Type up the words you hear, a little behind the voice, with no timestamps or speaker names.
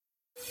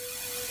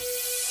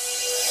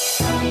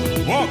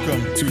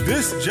Welcome to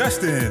This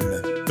Just In,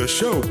 the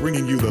show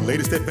bringing you the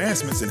latest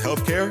advancements in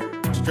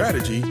healthcare,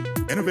 strategy,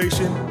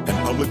 innovation,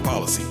 and public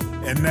policy.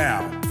 And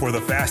now, for the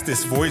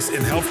fastest voice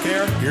in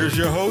healthcare, here's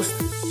your host,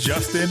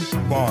 Justin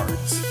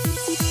Barnes.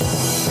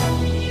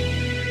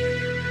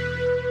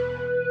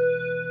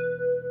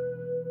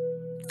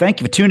 Thank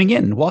you for tuning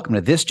in. Welcome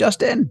to This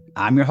Just In.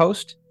 I'm your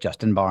host,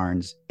 Justin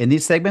Barnes. In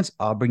these segments,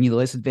 I'll bring you the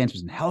latest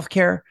advancements in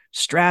healthcare,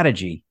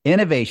 strategy,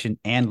 innovation,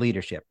 and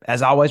leadership.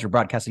 As always, we're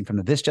broadcasting from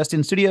the This Just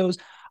In studios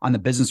on the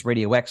Business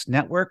Radio X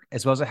network,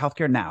 as well as the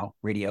Healthcare Now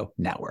radio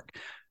network.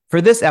 For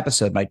this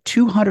episode, my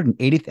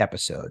 280th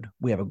episode,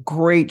 we have a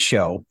great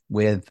show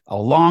with a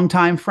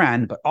longtime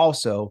friend, but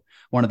also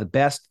one of the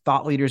best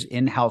thought leaders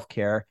in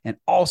healthcare and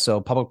also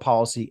public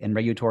policy and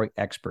regulatory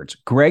experts,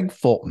 Greg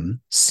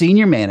Fulton,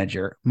 Senior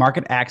Manager,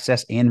 Market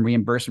Access and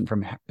Reimbursement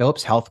from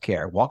Philips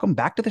Healthcare. Welcome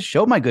back to the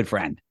show, my good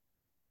friend.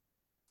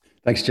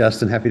 Thanks,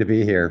 Justin. Happy to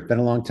be here. Been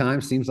a long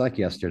time. Seems like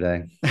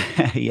yesterday.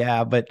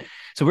 Yeah, but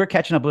so we're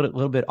catching up a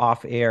little bit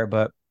off air,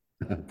 but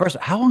first,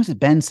 how long has it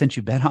been since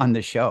you've been on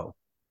the show?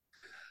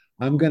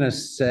 I'm going to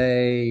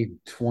say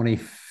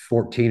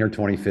 2014 or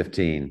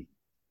 2015.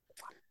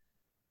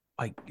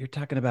 Like you're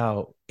talking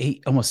about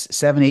almost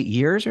 7-8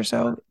 years or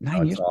so,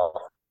 9 years.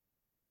 Wow.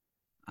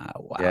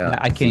 Yeah,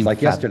 I can't even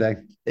like yesterday.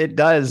 It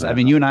does. I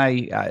mean, you and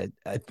I,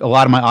 a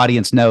lot of my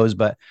audience knows,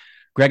 but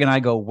Greg and I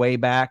go way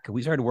back.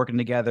 We started working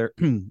together.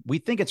 We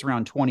think it's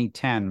around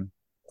 2010.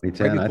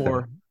 2010, right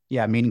before,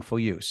 meaningful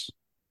use.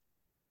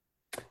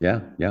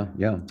 Yeah.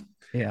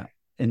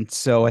 And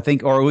so I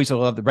think, or at least I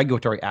love the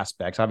regulatory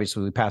aspects.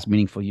 Obviously, we passed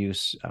meaningful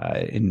use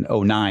in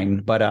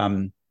 2009, but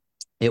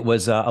it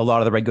was a lot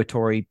of the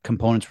regulatory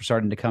components were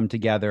starting to come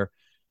together.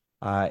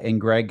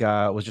 And Greg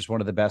was just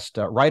one of the best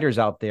writers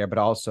out there, but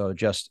also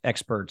just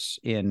experts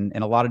in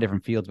a lot of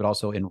different fields, but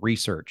also in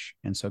research.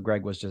 And so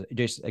Greg was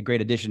just a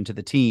great addition to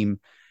the team.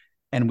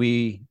 And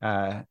we,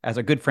 as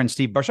our good friend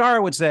Steve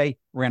Bashar would say,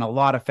 ran a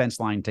lot of fence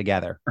line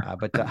together.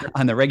 But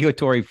on the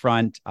regulatory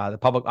front,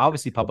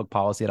 obviously public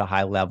policy at a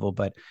high level,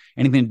 but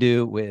anything to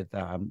do with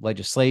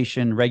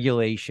legislation,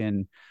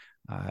 regulation,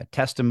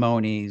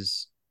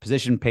 testimonies,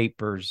 position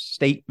papers,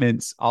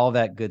 statements, all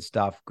that good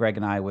stuff, Greg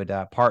and I would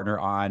partner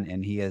on.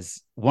 And he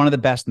is one of the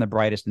best and the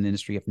brightest in the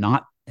industry, if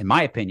not, in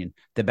my opinion,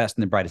 the best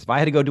and the brightest. If I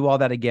had to go do all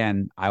that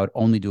again, I would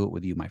only do it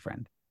with you, my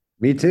friend.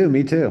 Me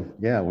too.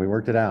 Yeah, we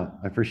worked it out.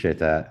 I appreciate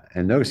that.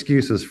 And no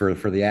excuses for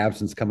the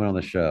absence coming on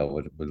the show.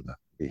 Would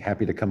be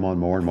happy to come on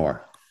more and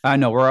more. I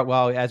know.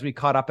 Well, as we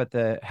caught up at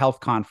the health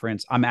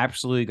conference, I'm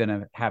absolutely going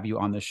to have you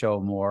on the show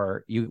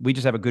more. We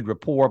just have a good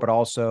rapport, but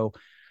also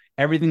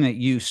everything that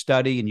you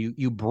study and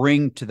you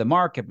bring to the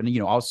market, but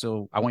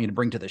also I want you to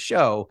bring to the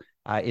show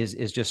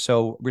is just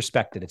so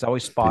respected. It's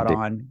always spot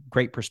on,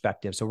 great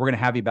perspective. So we're going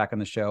to have you back on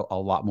the show a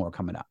lot more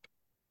coming up.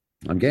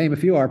 I'm game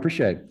if you are.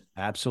 Appreciate it.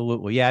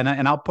 Absolutely. Yeah.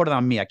 And I'll put it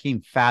on me. I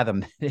can't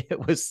fathom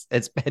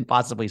it's been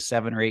possibly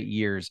 7 or 8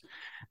 years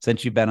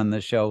since you've been on the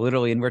show,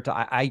 literally. And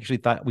I actually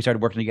thought we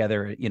started working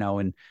together,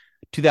 in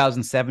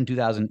 2007,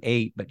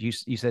 2008, but you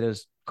said it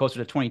was closer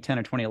to 2010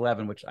 or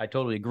 2011, which I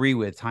totally agree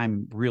with.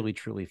 Time really,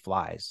 truly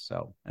flies.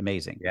 So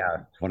amazing. Yeah.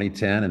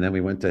 2010. And then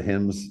we went to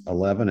HIMSS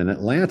 11 in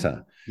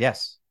Atlanta.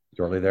 Yes.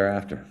 Shortly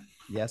thereafter.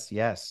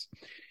 Yes.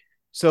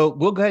 So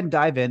we'll go ahead and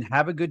dive in,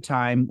 have a good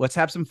time. Let's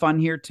have some fun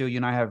here too. You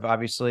and I have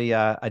obviously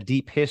a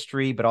deep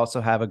history, but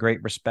also have a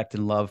great respect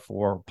and love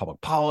for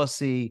public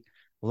policy,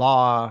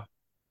 law,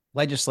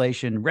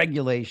 legislation,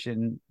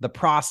 regulation, the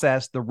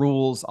process, the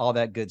rules, all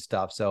that good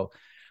stuff. So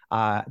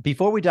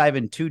before we dive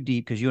in too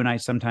deep, because you and I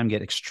sometimes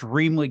get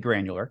extremely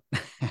granular,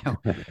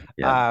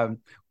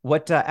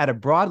 what at a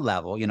broad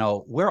level,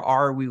 where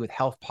are we with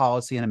health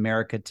policy in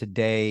America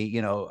today?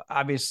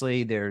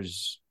 Obviously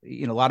there's,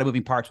 a lot of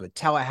moving parts with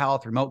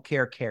telehealth, remote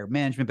care, care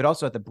management, but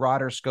also at the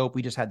broader scope,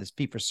 we just had this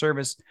fee for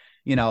service,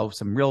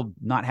 some real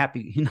not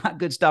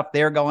good stuff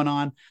there going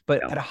on.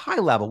 But at a high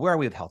level, where are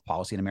we with health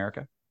policy in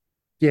America?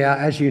 Yeah,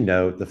 as you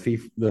know, the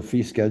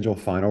fee schedule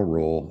final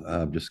rule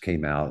just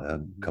came out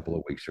a couple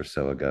of weeks or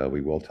so ago. We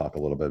will talk a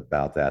little bit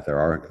about that. There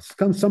are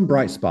some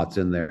bright spots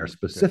in there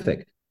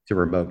specific to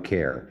remote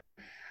care.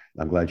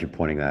 I'm glad you're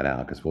pointing that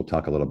out because we'll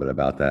talk a little bit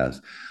about that.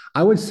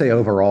 I would say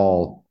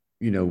overall,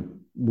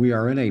 we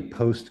are in a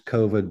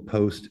post-COVID,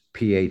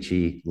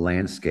 post-PHE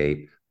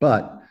landscape,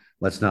 but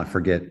let's not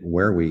forget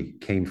where we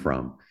came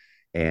from.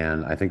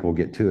 And I think we'll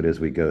get to it as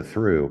we go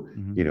through,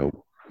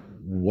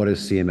 what is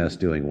CMS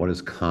doing? What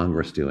is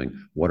Congress doing?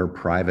 What are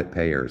private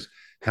payers?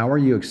 How are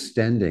you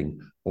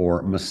extending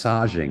or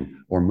massaging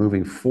or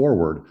moving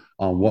forward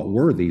on what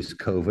were these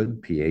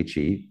COVID,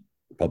 PHE,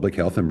 public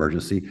health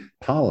emergency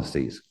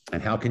policies?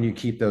 And how can you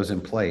keep those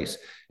in place?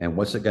 And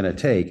what's it going to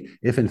take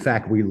if, in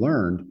fact, we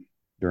learned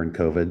during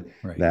COVID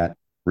that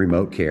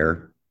remote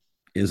care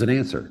is an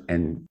answer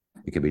and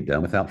it can be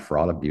done without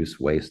fraud, abuse,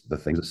 waste, the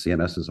things that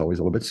CMS is always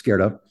a little bit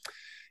scared of,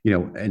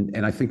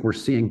 and I think we're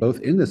seeing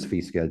both in this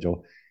fee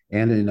schedule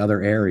and in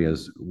other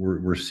areas,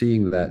 we're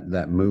seeing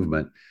that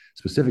movement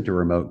specific to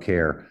remote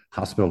care,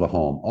 hospital to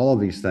home, all of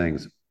these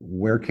things.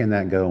 Where can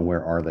that go and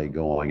where are they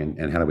going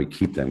and how do we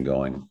keep them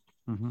going?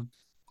 Mm-hmm.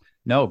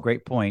 No,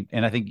 great point.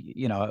 And I think,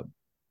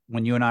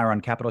 when you and I were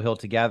on Capitol Hill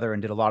together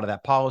and did a lot of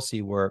that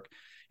policy work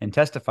and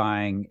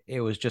testifying, it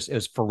was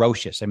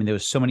ferocious. I mean, there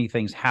was so many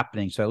things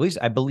happening. So at least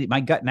I believe my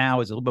gut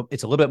now is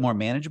it's a little bit more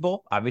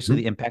manageable. Obviously,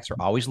 the impacts are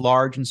always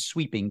large and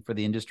sweeping for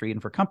the industry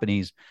and for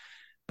companies,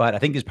 but I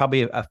think there's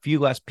probably a few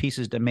less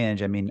pieces to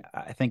manage. I mean,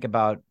 I think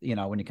about,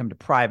 when you come to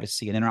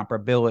privacy and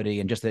interoperability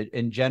and just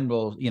in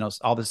general,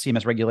 all the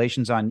CMS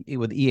regulations on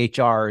with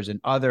EHRs and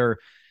other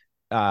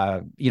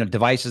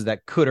devices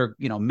that could or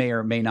may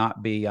or may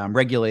not be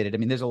regulated. I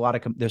mean,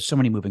 there's so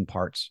many moving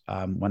parts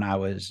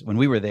when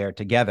we were there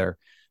together.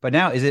 But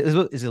now is it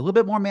a little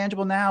bit more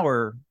manageable now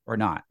or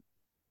not?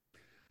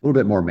 A little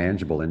bit more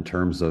manageable in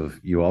terms of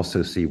you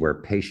also see where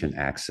patient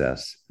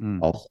access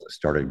also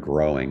started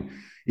growing,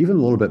 even a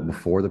little bit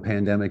before the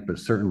pandemic, but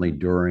certainly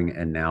during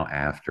and now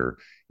after.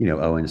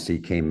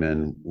 ONC came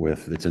in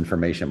with its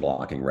information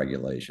blocking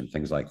regulation,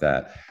 things like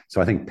that.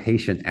 So I think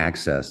patient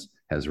access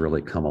has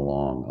really come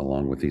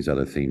along with these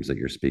other themes that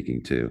you're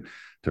speaking to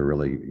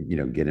really,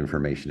 get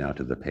information out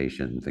to the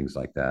patient and things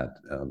like that.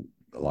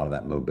 A lot of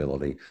that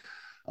mobility,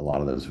 a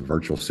lot of those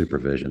virtual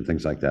supervision,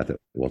 things like that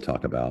we'll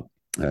talk about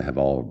have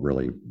all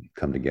really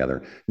come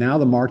together. Now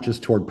the march is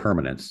toward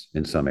permanence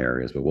in some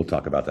areas, but we'll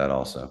talk about that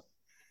also.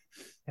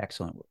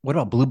 Excellent. What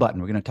about Blue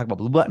Button? We're going to talk about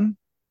Blue Button?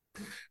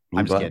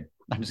 I'm just kidding.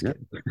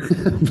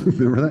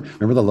 Remember that?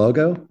 Remember the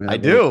logo? I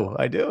do.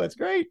 It's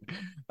great.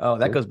 Oh,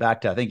 that goes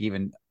back to, I think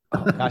even,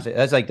 that's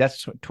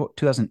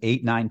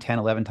 2008, 9, 10,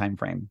 11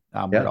 timeframe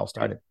where it all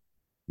started.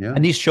 Yeah.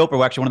 Anish Chopra,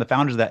 were actually one of the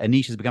founders of that.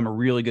 Anish has become a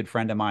really good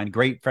friend of mine,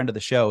 great friend of the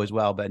show as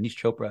well. But Anish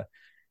Chopra,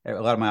 a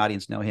lot of my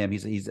audience know him.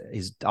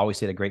 He's always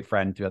stayed a great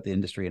friend throughout the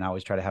industry, and I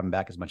always try to have him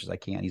back as much as I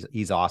can.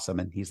 He's awesome,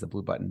 and he's the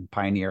Blue Button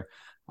pioneer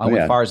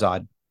with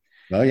Farzad.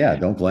 Oh yeah,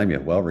 don't blame you.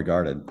 Well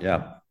regarded.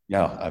 Yeah,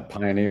 a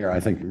pioneer, I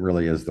think,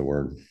 really is the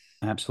word.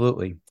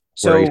 Absolutely.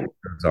 So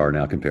are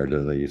now compared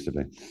to they used to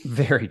be.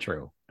 Very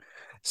true.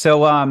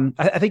 So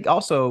I think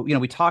also,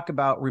 we talk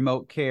about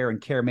remote care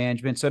and care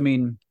management. So, I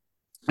mean,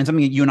 and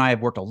something that you and I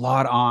have worked a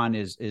lot on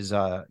is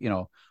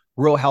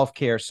rural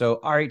healthcare. So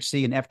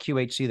RHC and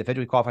FQHC, the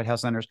federally qualified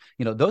health centers,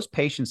 those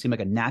patients seem like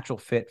a natural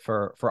fit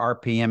for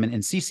RPM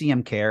and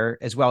CCM care,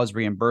 as well as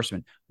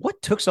reimbursement.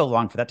 What took so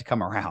long for that to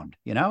come around,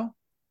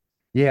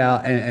 Yeah.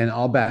 And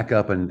I'll back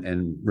up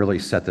and really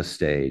set the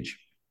stage.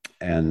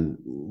 And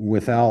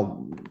without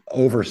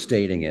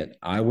overstating it,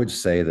 I would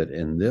say that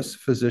in this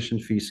physician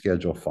fee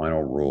schedule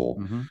final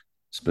rule,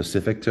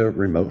 specific to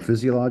remote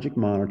physiologic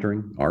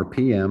monitoring,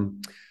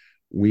 RPM,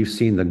 we've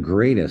seen the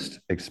greatest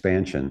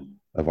expansion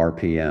of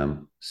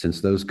RPM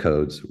since those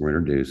codes were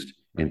introduced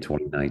in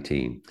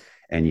 2019.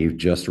 And you've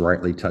just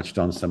rightly touched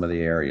on some of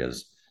the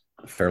areas: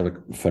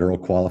 federal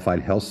qualified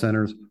health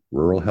centers,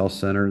 rural health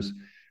centers,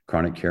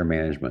 chronic care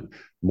management.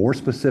 More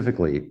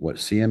specifically, what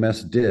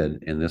CMS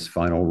did in this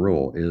final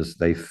rule is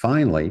they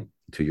finally,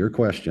 to your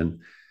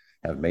question,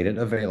 have made it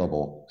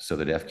available so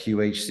that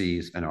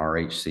FQHCs and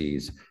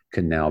RHCs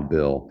can now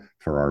bill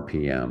for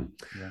RPM.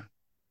 Yeah.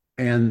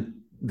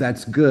 And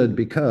that's good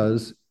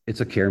because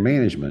it's a care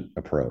management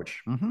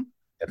approach.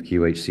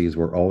 FQHCs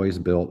were always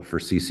built for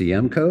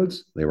CCM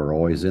codes. They were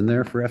always in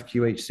there for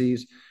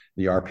FQHCs.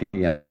 The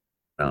RPM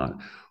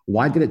not.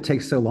 Why did it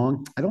take so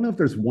long? I don't know if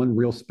there's one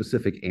real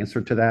specific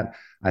answer to that.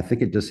 I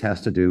think it just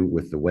has to do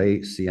with the way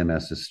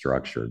CMS is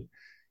structured.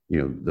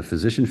 The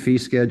physician fee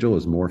schedule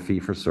is more fee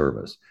for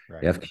service.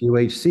 Right.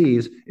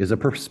 FQHCs is a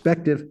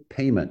prospective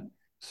payment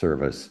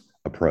service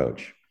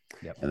approach.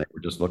 Yep. And they were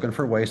just looking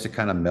for ways to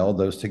kind of meld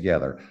those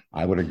together.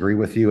 I would agree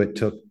with you. It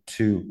took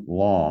too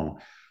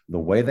long. The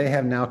way they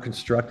have now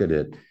constructed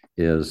it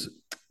is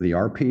the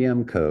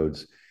RPM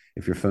codes.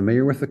 If you're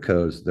familiar with the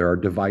codes, there are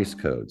device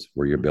codes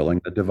where you're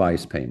billing the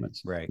device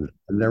payments. Right.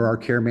 And there are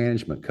care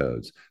management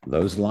codes.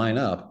 Those line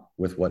up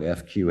with what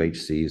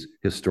FQHCs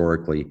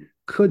historically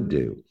could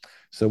do.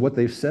 So what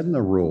they've said in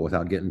the rule,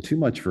 without getting too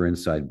much for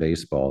inside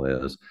baseball,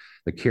 is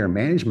the care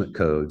management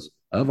codes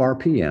of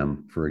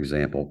RPM, for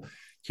example,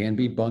 can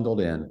be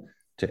bundled in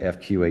to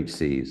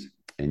FQHCs,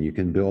 and you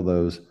can bill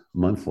those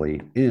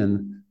monthly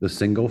in the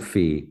single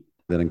fee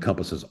that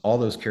encompasses all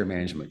those care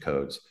management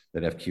codes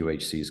that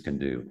FQHCs can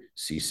do: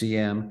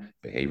 CCM,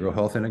 behavioral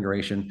health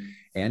integration,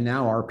 and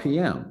now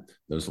RPM,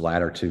 those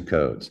latter two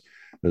codes.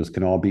 Those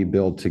can all be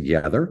billed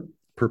together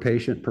per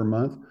patient per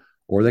month,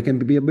 or they can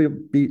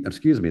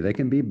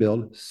be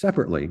billed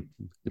separately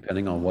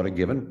depending on what a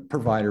given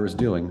provider is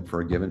doing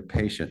for a given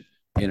patient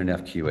in an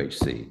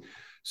FQHC.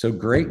 So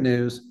great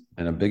news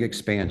and a big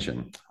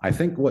expansion. I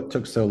think what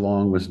took so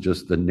long was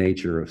just the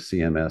nature of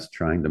CMS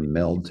trying to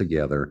meld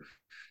together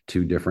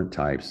two different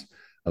types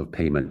of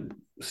payment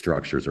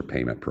structures or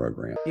payment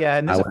programs. Yeah,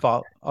 and there's a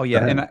follow. Oh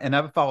yeah, and I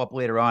have a follow up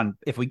later on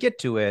if we get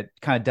to it,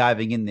 kind of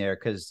diving in there,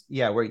 because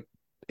we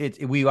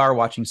are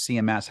watching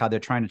CMS, how they're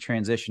trying to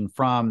transition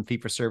from fee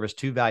for service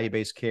to value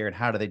based care, and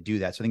how do they do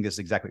that? So I think this is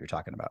exactly what you're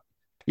talking about.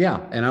 Yeah,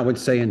 and I would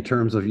say in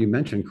terms of, you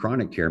mentioned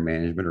chronic care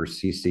management or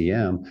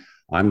CCM,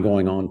 I'm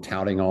going on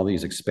touting all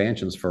these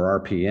expansions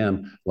for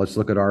RPM. Let's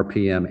look at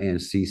RPM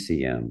and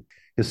CCM.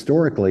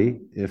 Historically,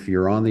 if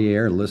you're on the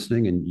air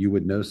listening and you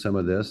would know some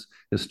of this,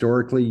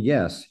 historically,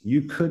 yes,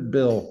 you could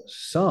bill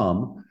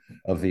some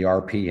of the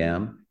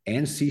RPM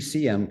and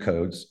CCM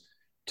codes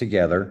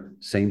together,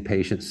 same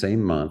patient,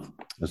 same month,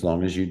 as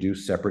long as you do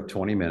separate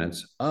 20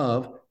 minutes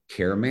of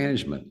care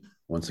management.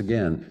 Once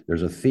again,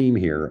 there's a theme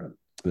here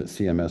that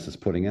CMS is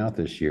putting out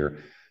this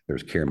year.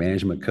 There's care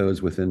management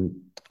codes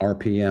within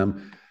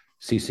RPM.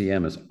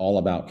 CCM is all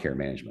about care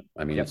management.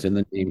 I mean, it's in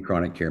the name,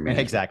 chronic care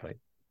management. Exactly.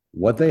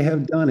 What they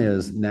have done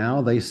is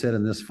now they said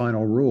in this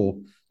final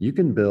rule, you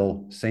can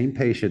bill same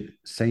patient,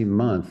 same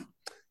month,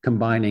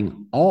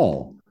 combining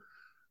all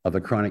of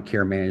the chronic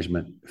care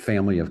management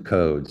family of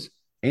codes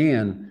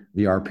and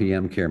the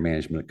RPM care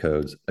management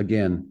codes,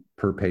 again,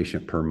 per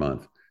patient per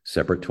month,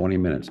 separate 20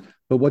 minutes.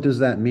 But what does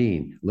that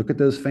mean? Look at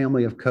those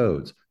family of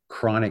codes.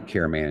 Chronic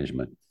care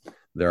management.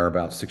 There are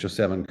about 6 or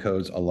 7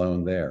 codes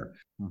alone there.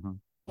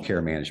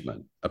 Care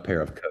management, a pair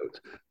of codes.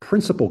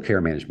 Principal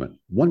care management,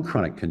 1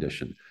 chronic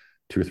condition,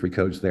 2 or 3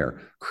 codes there.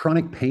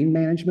 Chronic pain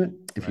management,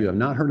 if you have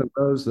not heard of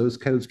those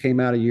codes came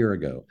out a year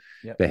ago.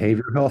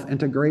 Behavioral health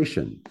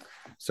integration.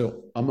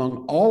 So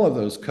among all of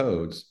those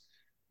codes,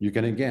 you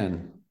can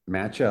again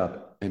match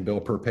up and bill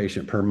per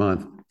patient per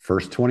month.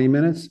 First 20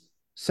 minutes,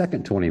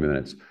 second 20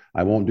 minutes.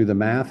 I won't do the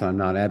math. I'm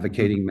not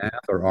advocating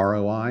math or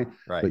ROI.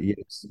 But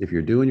yes, if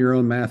you're doing your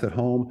own math at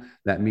home,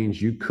 that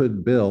means you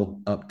could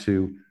bill up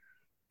to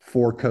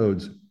 4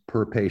 codes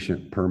per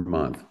patient per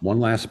month. One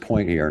last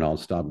point here, and I'll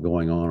stop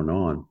going on and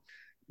on.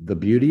 The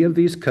beauty of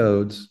these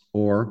codes,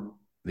 or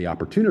the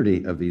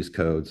opportunity of these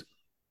codes,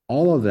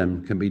 all of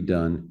them can be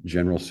done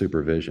general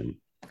supervision.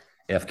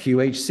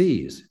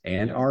 FQHCs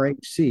and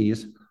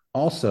RHCs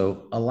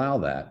also allow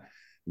that.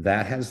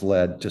 That has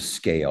led to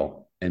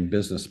scale and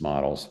business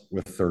models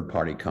with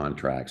third-party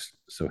contracts.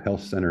 So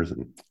health centers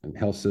and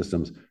health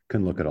systems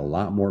can look at a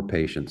lot more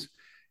patients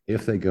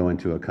if they go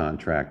into a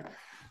contract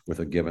with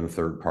a given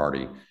third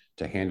party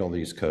to handle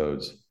these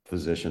codes,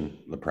 physician,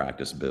 the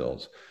practice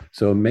bills.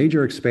 So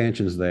major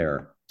expansions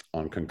there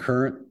on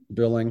concurrent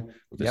billing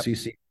with the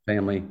CC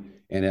family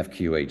and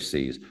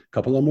FQHCs. A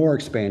couple of more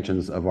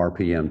expansions of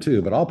RPM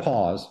too, but I'll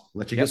pause,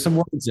 let you get some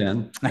words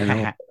in, and then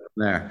we'll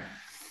there.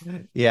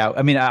 Yeah,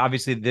 I mean,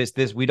 obviously,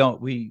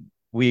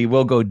 we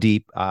will go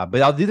deep, but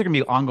these are going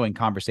to be ongoing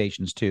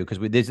conversations too, because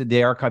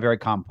they are very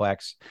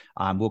complex.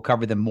 We'll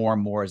cover them more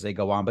and more as they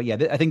go on. But yeah,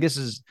 I think this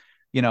is,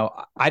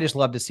 I just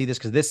love to see this,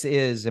 because this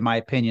is, in my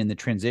opinion, the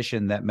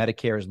transition that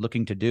Medicare is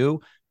looking to do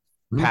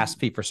past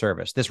fee for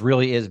service. This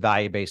really is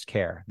value-based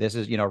care. This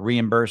is,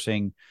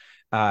 reimbursing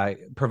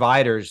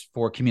providers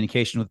for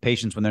communication with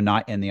patients when they're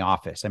not in the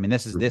office. I mean,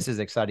 this is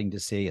exciting to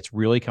see. It's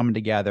really coming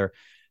together.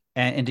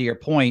 And to your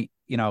point,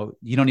 you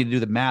don't need to do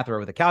the math or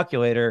with a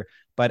calculator,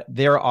 but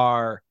there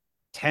are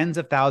tens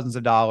of thousands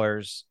of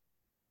dollars,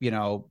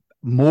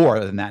 more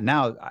than that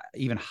now,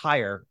 even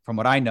higher from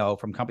what I know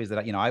from companies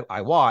that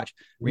I watch,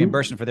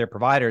 reimbursement for their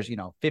providers,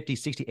 50,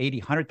 60,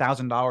 80,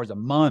 $100,000 a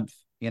month,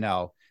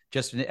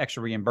 just an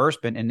extra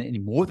reimbursement,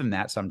 and more than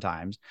that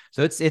sometimes.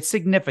 So it's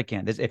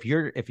significant. If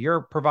you're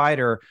a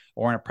provider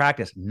or in a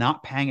practice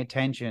not paying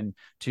attention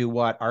to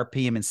what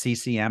RPM and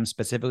CCM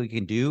specifically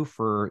can do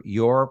for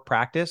your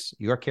practice,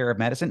 your care of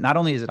medicine, not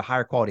only is it a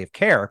higher quality of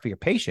care for your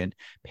patient,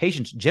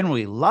 patients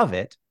generally love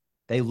it.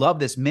 They love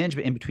this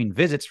management in between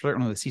visits,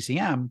 certainly with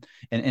CCM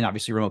and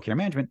obviously remote care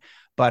management,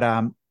 but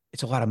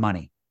it's a lot of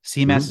money.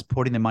 CMS is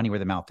putting the money where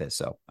the mouth is.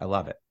 So I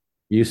love it.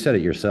 You said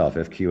it yourself.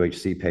 If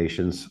QHC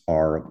patients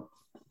are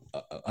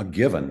a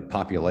given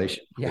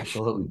population,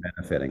 absolutely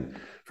benefiting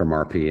from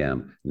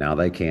RPM. Now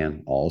they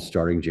can, all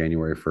starting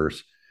January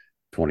 1st,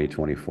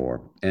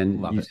 2024.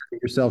 And you said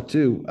it yourself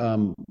too,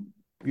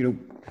 the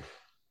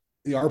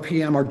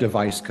RPM are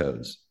device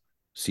codes.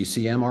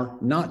 CCM are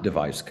not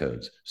device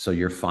codes. So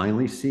you're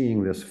finally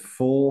seeing this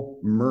full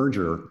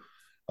merger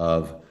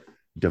of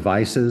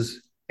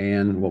devices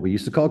and what we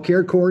used to call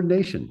care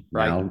coordination.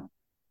 Now,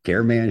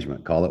 care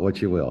management, call it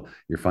what you will.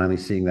 You're finally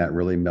seeing that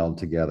really meld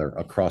together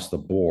across the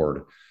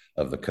board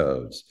of the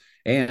codes.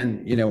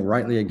 And,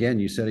 rightly, again,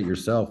 you said it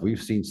yourself,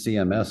 we've seen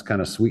CMS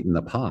kind of sweeten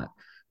the pot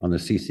on the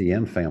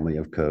CCM family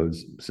of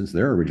codes since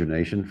their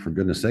origination, for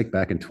goodness sake,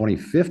 back in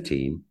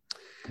 2015.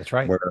 That's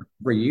right. Where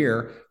every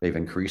year they've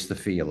increased the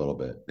fee a little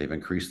bit. They've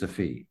increased the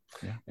fee.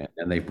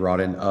 And they brought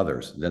in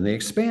others. Then they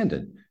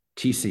expanded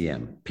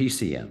TCM,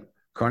 PCM,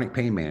 chronic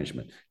pain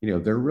management.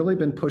 They've really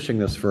been pushing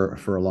this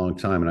for a long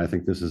time. And I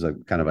think this is a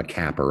kind of a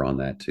capper on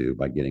that too,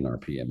 by getting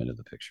RPM into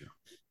the picture.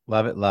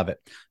 Love it. Love it.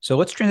 So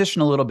let's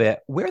transition a little bit.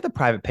 Where are the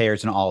private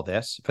payers in all of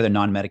this for the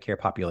non-Medicare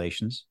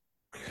populations?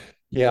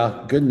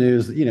 Yeah, good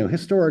news.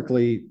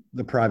 Historically,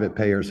 the private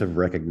payers have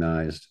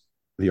recognized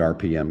the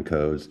RPM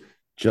codes,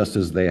 just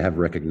as they have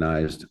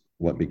recognized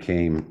what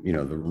became,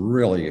 the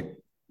really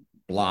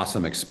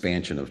blossom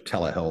expansion of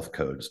telehealth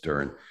codes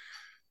during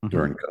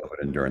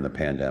COVID and during the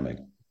pandemic.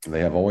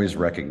 They have always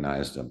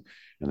recognized them,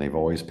 and they've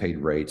always paid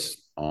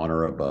rates on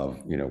or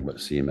above, what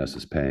CMS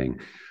is paying.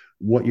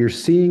 What you're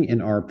seeing in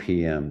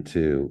RPM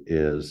too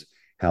is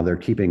how they're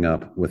keeping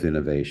up with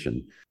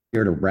innovation.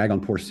 Here to brag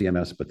on poor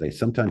CMS, but they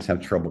sometimes have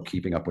trouble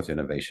keeping up with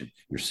innovation.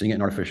 You're seeing it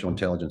in artificial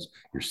intelligence.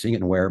 You're seeing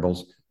it in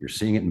wearables. You're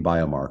seeing it in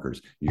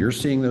biomarkers. You're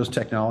seeing those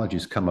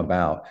technologies come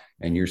about,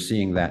 and you're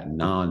seeing that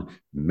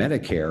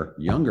non-Medicare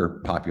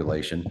younger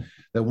population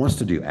that wants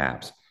to do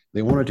apps.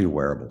 They want to do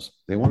wearables.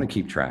 They want to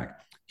keep track.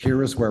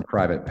 Here is where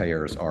private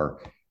payers are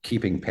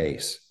keeping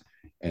pace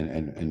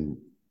and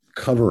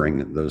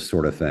covering those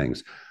sort of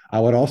things. I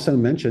would also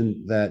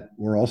mention that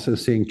we're also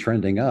seeing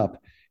trending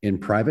up in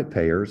private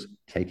payers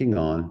taking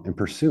on and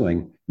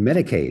pursuing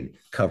Medicaid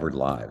covered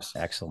lives.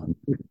 Excellent.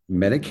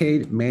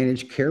 Medicaid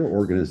managed care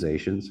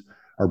organizations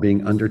are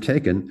being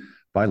undertaken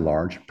by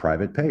large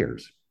private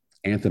payers.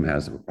 Anthem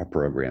has a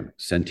program,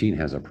 Centene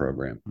has a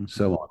program,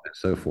 so on and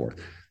so forth.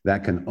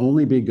 That can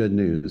only be good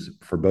news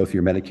for both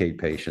your Medicaid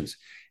patients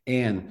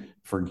and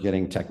for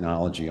getting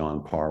technology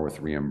on par with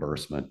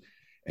reimbursement.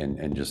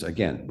 And just,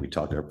 again, we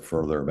talked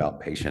further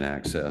about patient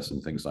access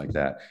and things like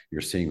that.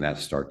 You're seeing that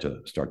start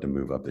to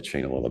move up the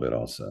chain a little bit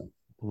also.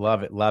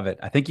 Love it. Love it.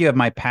 I think you have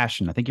my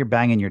passion. I think you're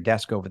banging your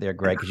desk over there,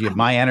 Greg, because you have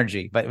my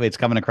energy, but it's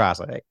coming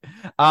across, I think.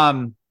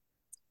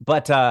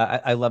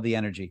 I love the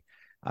energy.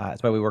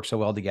 That's why we work so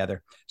well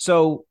together.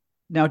 So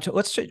now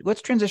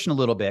let's transition a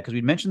little bit, because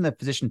we mentioned the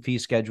physician fee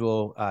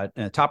schedule at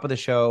the top of the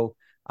show.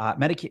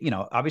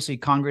 Medicare, obviously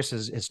Congress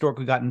has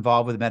historically got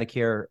involved with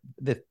Medicare,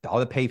 all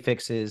the pay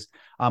fixes.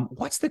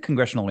 What's the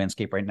congressional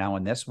landscape right now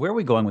in this? Where are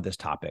we going with this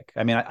topic?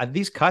 I mean,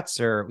 these cuts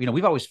are,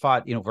 we've always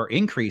fought, for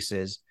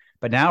increases,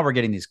 but now we're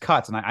getting these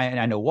cuts, and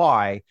I know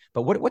why.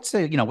 But what's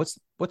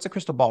the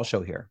crystal ball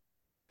show here?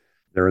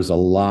 There is a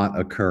lot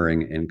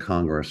occurring in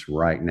Congress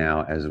right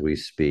now as we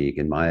speak,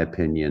 in my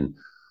opinion,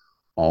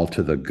 all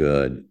to the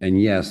good.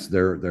 And yes,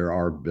 there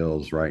are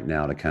bills right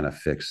now to kind of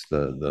fix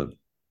the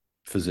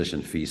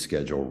physician fee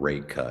schedule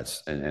rate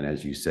cuts. And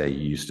as you say,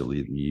 you used to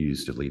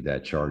lead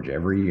that charge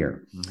every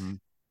year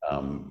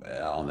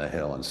on the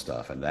Hill and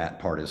stuff. And that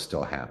part is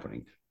still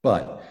happening.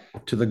 But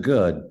to the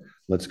good,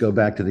 let's go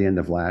back to the end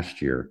of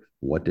last year.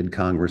 What did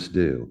Congress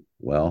do?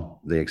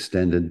 Well, they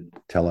extended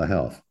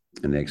telehealth,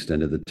 and they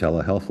extended the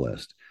telehealth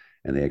list,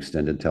 and they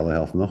extended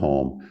telehealth in the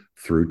home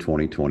through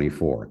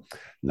 2024.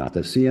 Not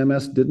that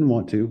CMS didn't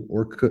want to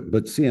or could,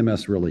 but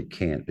CMS really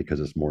can't,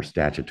 because it's more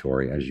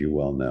statutory, as you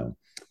well know,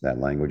 that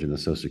language in the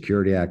Social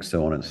Security Act,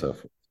 so on and so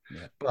forth.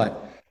 Yeah.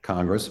 But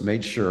Congress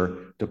made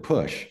sure to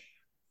push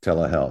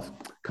telehealth.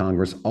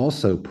 Congress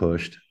also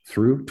pushed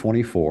through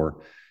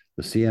 24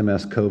 the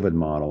CMS COVID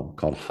model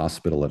called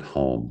hospital at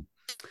home.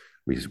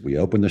 We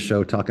opened the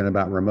show talking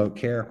about remote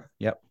care.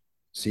 Yep.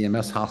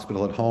 CMS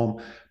hospital at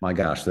home. My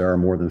gosh, there are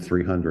more than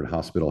 300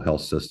 hospital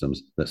health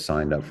systems that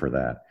signed up for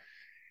that.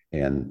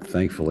 And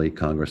thankfully,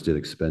 Congress did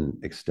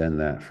extend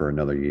that for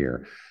another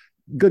year.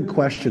 Good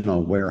question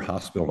on where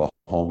hospital to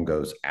home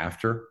goes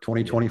after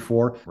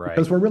 2024, right?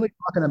 Because we're really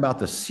talking about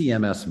the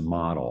CMS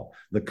model,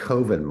 the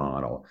COVID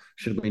model.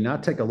 Should we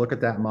not take a look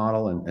at that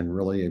model and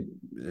really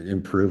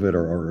improve it,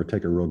 or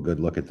take a real good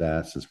look at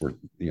that, since we're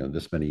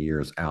this many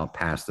years out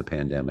past the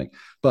pandemic?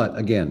 But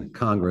again,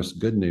 Congress,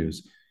 good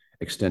news,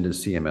 extended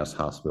CMS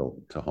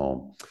hospital to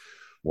home.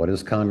 What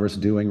is Congress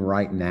doing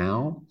right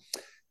now?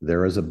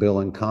 There is a bill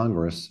in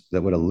Congress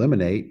that would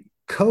eliminate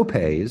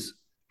copays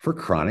for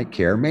chronic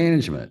care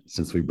management,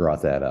 since we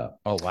brought that up.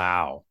 Oh,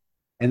 wow.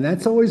 And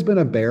that's always been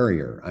a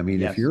barrier. I mean,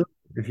 yes.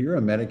 if you're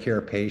a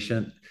Medicare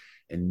patient,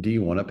 and do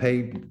you want to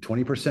pay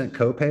 20%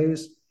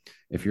 copays?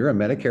 If you're a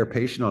Medicare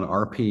patient on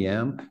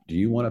RPM, do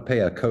you want to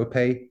pay a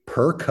copay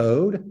per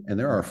code? And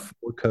there are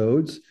 4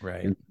 codes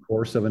in the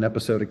course of an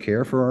episode of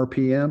care for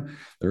RPM.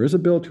 There is a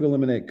bill to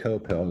eliminate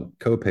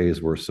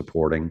copays we're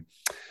supporting.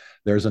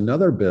 There's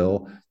another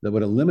bill that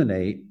would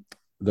eliminate,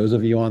 those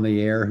of you on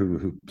the air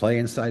who play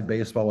inside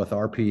baseball with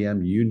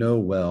RPM,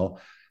 well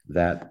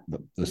that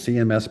the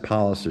CMS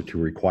policy to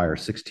require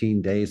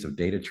 16 days of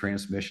data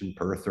transmission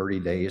per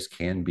 30 days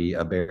can be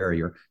a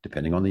barrier,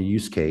 depending on the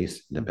use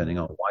case, depending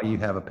on why you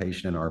have a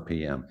patient in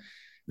RPM.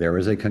 There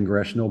is a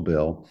congressional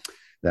bill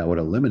that would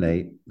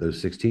eliminate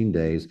those 16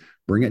 days,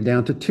 bring it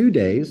down to 2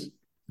 days,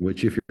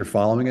 which, if you're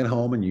following at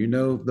home and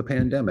the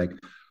pandemic,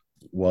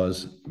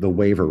 was the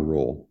waiver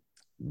rule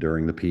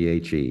during the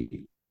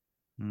PHE.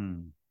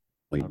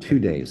 Only 2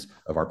 days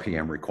of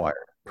RPM required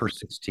per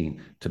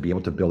 16 to be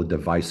able to build a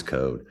device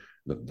code,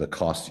 the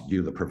cost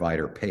you, the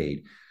provider,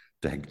 paid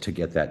to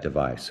get that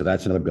device. So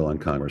that's another bill in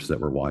Congress that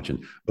we're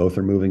watching. Both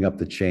are moving up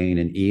the chain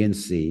in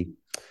E&C.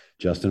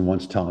 Justin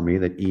once taught me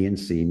that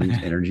E&C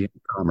means energy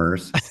and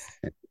commerce.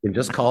 And you can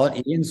just call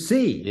it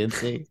E&C.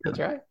 E&C, that's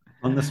right.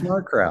 On the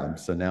smart crowd.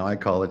 So now I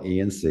call it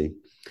E&C.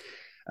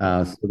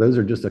 So those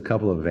are just a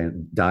couple of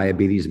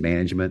diabetes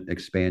management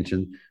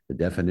expansion, the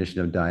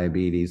definition of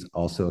diabetes,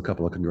 also a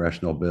couple of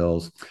congressional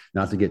bills,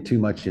 not to get too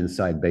much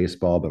inside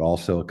baseball, but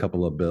also a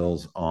couple of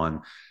bills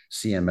on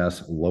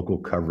CMS local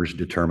coverage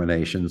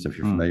determinations. If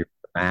you're familiar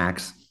with the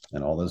MACs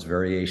and all those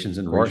variations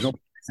in regional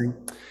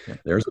pricing,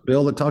 there's a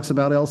bill that talks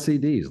about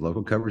LCDs,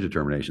 local coverage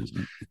determinations.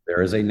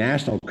 There is a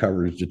national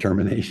coverage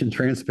determination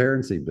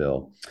transparency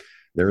bill.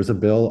 There is a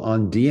bill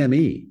on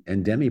DME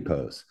and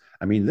DMEPOS.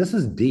 I mean, this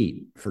is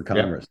deep for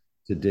Congress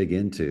to dig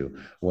into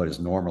what is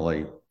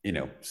normally,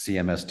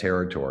 CMS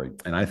territory.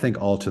 And I think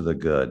all to the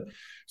good.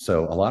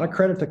 So a lot of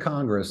credit to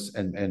Congress,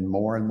 and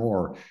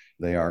more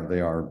they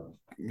are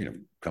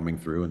coming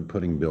through and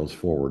putting bills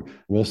forward.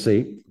 We'll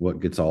see what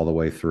gets all the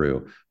way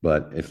through.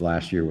 But if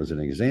last year was an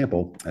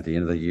example, at the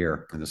end of the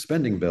year in the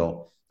spending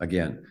bill,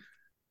 again,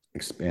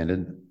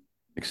 extended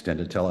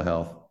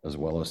telehealth as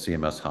well as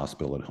CMS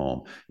hospital at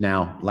home.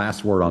 Now,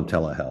 last word on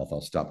telehealth. I'll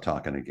stop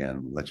talking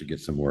again, let you get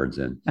some words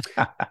in.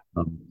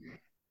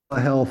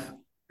 Telehealth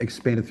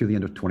expanded through the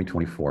end of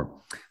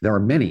 2024. There are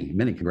many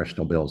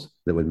congressional bills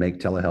that would make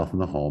telehealth in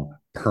the home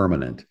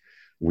permanent.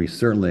 We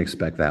certainly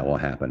expect that will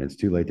happen. It's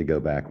too late to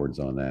go backwards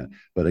on that.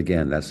 But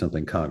again, that's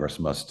something Congress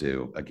must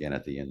do again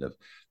at the end of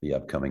the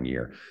upcoming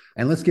year.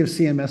 And let's give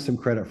CMS some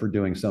credit for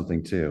doing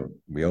something too.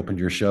 We opened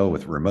your show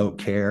with remote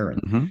care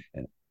and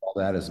all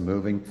that is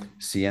moving.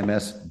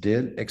 CMS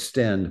did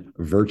extend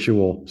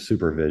virtual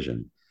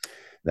supervision.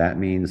 That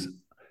means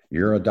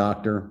you're a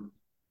doctor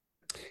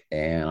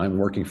and I'm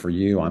working for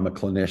you. I'm a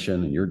clinician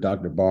and you're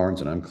Dr.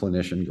 Barnes and I'm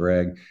clinician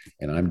Greg,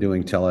 and I'm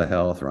doing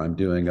telehealth or I'm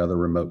doing other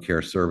remote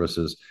care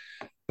services.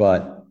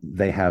 But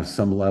they have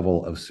some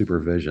level of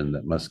supervision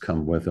that must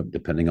come with them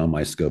depending on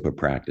my scope of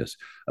practice.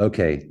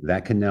 Okay,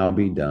 that can now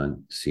be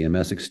done.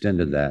 CMS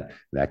extended that.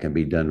 That can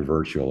be done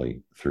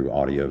virtually through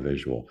audio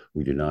visual.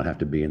 We do not have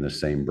to be in the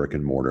same brick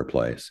and mortar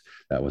place.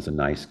 That was a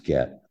nice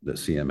get that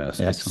CMS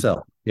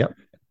itself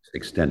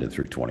extended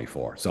through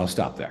 24. So I'll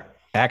stop there.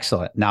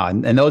 Excellent. Now,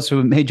 and those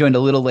who may join a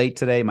little late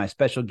today, my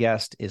special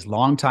guest is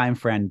longtime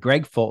friend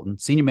Greg Fulton,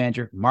 Senior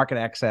Manager, Market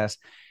Access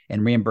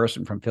and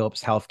Reimbursement from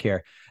Philips Healthcare.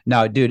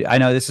 Now, dude, I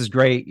know this is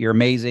great. You're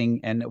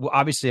amazing. And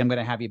obviously, I'm going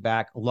to have you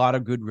back. A lot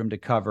of good room to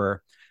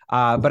cover.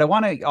 But I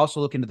want to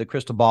also look into the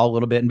crystal ball a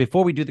little bit. And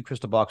before we do the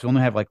crystal ball, because we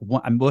only have like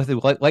one, I'm with the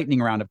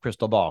lightning round of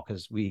crystal ball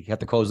because we have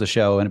to close the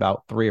show in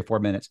about 3 or 4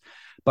 minutes.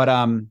 But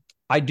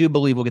I do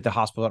believe we'll get the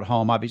hospital at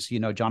home. Obviously,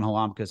 John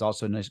Halamka is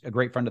also a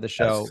great friend of the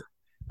show.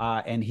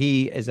 Yes. And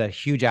he is a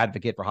huge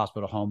advocate for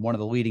hospital at home, one of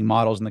the leading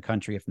models in the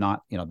country, if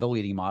not, the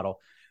leading model.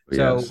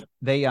 So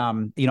they,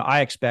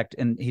 I expect,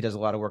 and he does a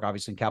lot of work,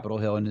 obviously, in Capitol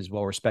Hill and is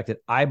well respected.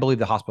 I believe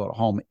the hospital at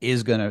home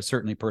is going to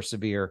certainly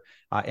persevere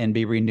and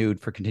be renewed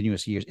for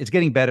continuous years. It's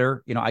getting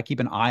better. I keep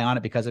an eye on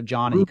it because of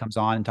John, and he comes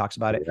on and talks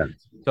about it.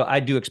 So I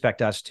do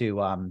expect us to,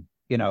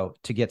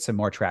 to get some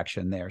more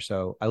traction there.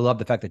 So I love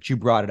the fact that you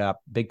brought it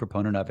up, big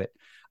proponent of it.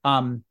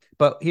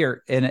 But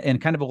here in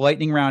kind of a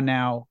lightning round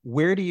now,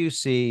 where do you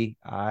see,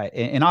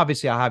 and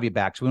obviously I'll have you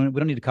back, so we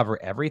don't need to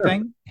cover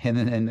everything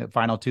in the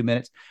final 2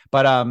 minutes,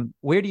 but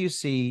where do you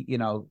see,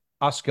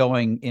 us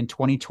going in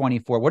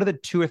 2024? What are the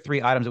 2 or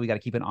 3 items that we got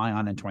to keep an eye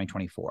on in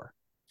 2024?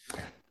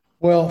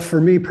 Well, for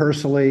me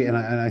personally, and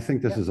I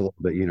think this is a little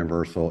bit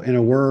universal, in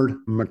a word,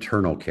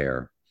 maternal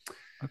care.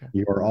 Okay.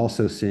 You are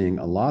also seeing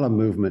a lot of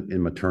movement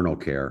in maternal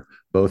care,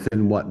 both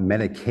in what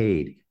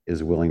Medicaid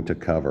is willing to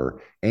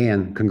cover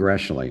and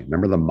congressionally.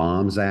 Remember the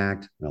Moms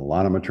Act and a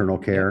lot of maternal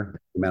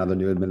care came out of the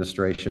new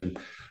administration.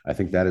 I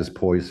think that is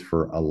poised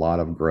for a lot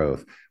of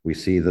growth. We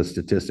see the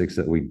statistics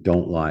that we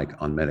don't like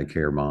on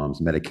Medicare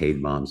moms,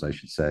 Medicaid moms, I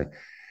should say,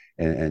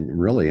 and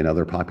really in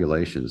other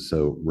populations.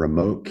 So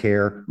remote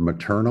care,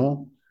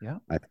 maternal,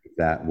 I think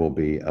that will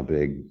be a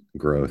big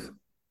growth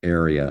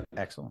area.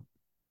 Excellent.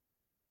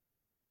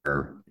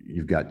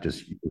 You've got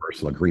just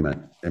universal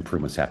agreement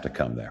improvements have to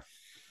come there.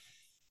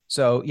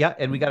 So,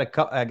 and we got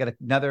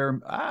another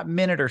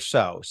minute or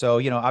so.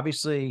 So,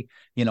 obviously,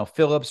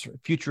 Philips,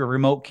 future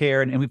remote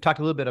care, and we've talked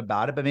a little bit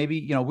about it, but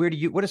maybe,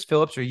 what does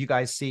Philips or you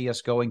guys see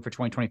us going for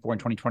 2024 and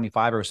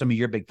 2025, or some of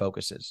your big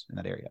focuses in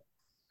that area?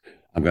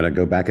 I'm going to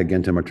go back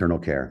again to maternal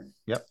care.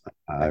 Yep.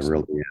 I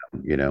really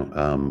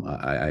am,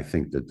 I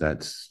think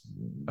that's,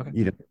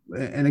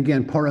 and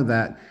again, part of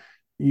that,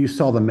 you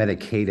saw the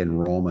Medicaid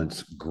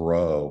enrollments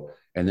grow.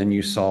 And then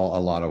you saw a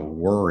lot of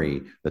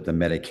worry that the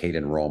Medicaid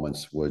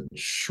enrollments would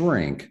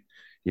shrink,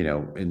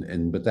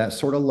 but that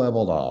sort of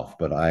leveled off.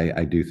 But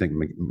I do think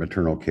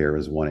maternal care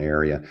is one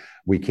area.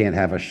 We can't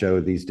have a show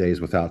these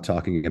days without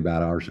talking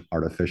about our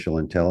artificial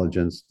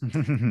intelligence,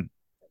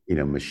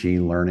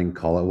 machine learning,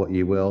 call it what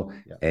you will.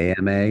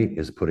 AMA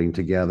is putting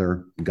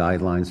together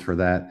guidelines for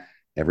that.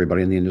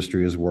 Everybody in the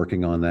industry is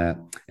working on that.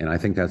 And I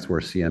think that's where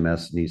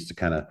CMS needs to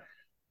kind of,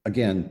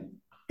 again,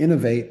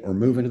 innovate or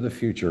move into the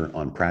future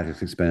on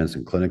practice expense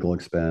and clinical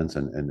expense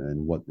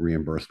and what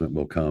reimbursement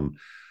will come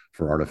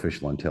for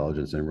artificial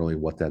intelligence and really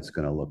what that's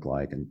going to look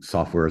like. And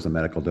software as a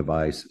medical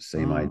device,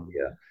 same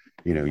idea.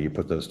 You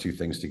put those two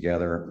things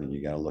together and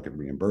you got to look at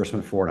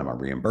reimbursement for it. I'm a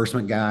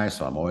reimbursement guy,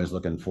 so I'm always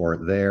looking for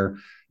it there.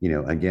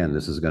 Again,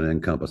 this is going to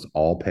encompass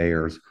all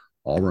payers,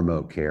 all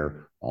remote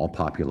care, all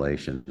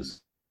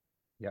populations.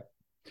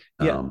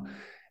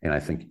 And I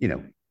think,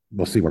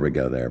 we'll see where we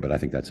go there, but I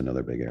think that's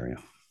another big area.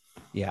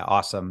 Yeah.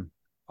 Awesome.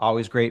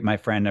 Always great, my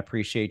friend.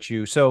 Appreciate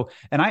you. So,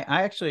 and I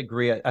actually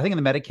agree. I think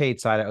in the Medicaid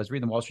side, I was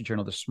reading the Wall Street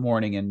Journal this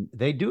morning, and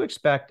they do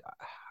expect,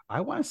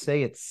 I want to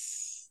say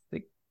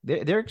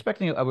they're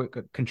expecting a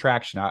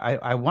contraction.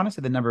 I want to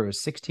say the number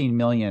was 16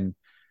 million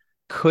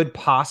could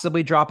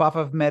possibly drop off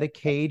of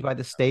Medicaid by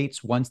the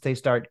states once they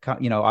start,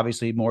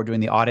 obviously more doing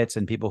the audits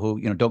and people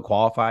who, don't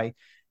qualify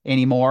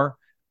anymore.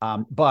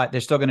 But they're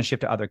still going to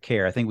shift to other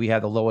care. I think we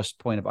have the lowest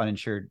point of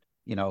uninsured,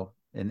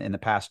 in the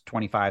past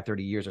 25,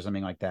 30 years or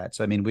something like that.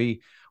 So, I mean,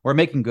 we're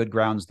making good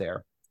grounds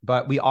there,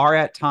 but we are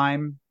at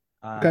time.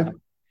 Okay.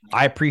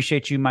 I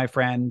appreciate you, my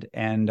friend,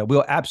 and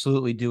we'll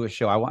absolutely do a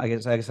show. Like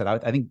I said,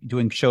 I think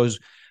doing shows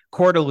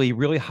quarterly,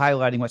 really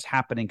highlighting what's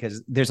happening,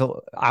 because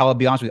I'll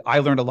be honest with you, I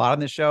learned a lot on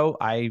this show.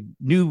 I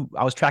knew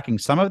I was tracking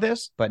some of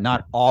this, but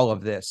not all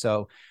of this.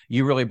 So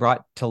you really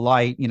brought to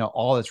light,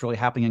 all that's really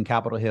happening in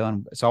Capitol Hill.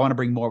 And so I want to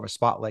bring more of a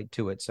spotlight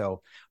to it.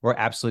 So we're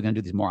absolutely going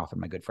to do these more often,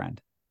 my good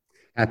friend.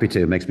 Happy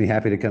to. Makes me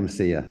happy to come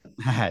see you.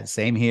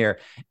 Same here.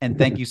 And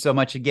thank you so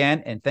much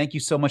again. And thank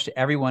you so much to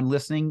everyone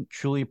listening.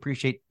 Truly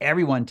appreciate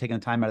everyone taking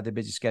the time out of their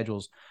busy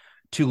schedules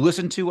to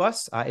listen to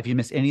us. If you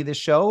missed any of this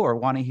show or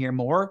want to hear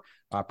more,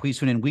 please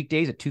tune in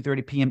weekdays at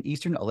 2:30 p.m.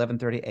 Eastern,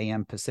 11:30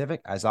 a.m.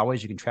 Pacific. As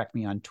always, you can track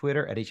me on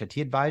Twitter at HIT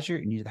Advisor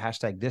and use the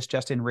hashtag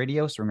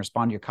ThisJustinRadio so we can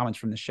respond to your comments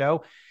from the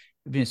show.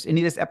 If you missed any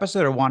of this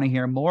episode or want to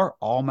hear more,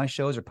 all my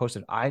shows are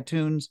posted on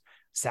iTunes,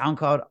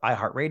 SoundCloud,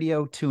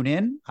 iHeartRadio. Tune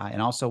in.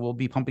 And also, we'll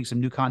be pumping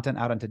some new content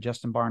out onto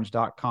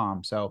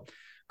justinbarnes.com. So,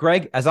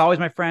 Greg, as always,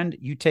 my friend,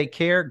 you take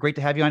care. Great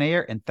to have you on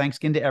air. And thanks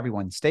again to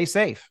everyone. Stay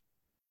safe.